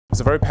There's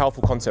a very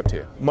powerful concept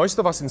here. Most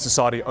of us in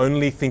society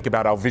only think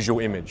about our visual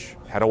image.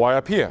 How do I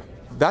appear?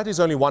 That is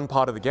only one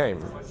part of the game.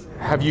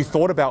 Have you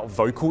thought about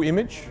vocal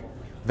image?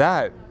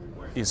 That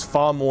is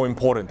far more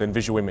important than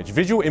visual image.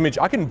 Visual image,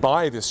 I can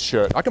buy this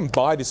shirt, I can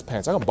buy this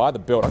pants, I can buy the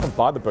belt, I can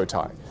buy the bow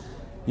tie.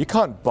 You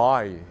can't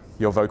buy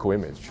your vocal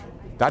image.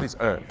 That is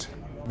earned.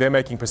 They're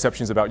making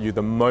perceptions about you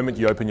the moment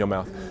you open your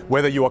mouth.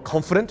 Whether you are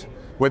confident,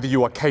 whether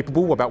you are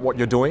capable about what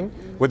you're doing,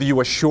 whether you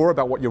are sure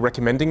about what you're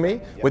recommending me,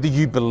 whether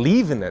you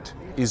believe in it,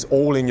 is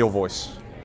all in your voice.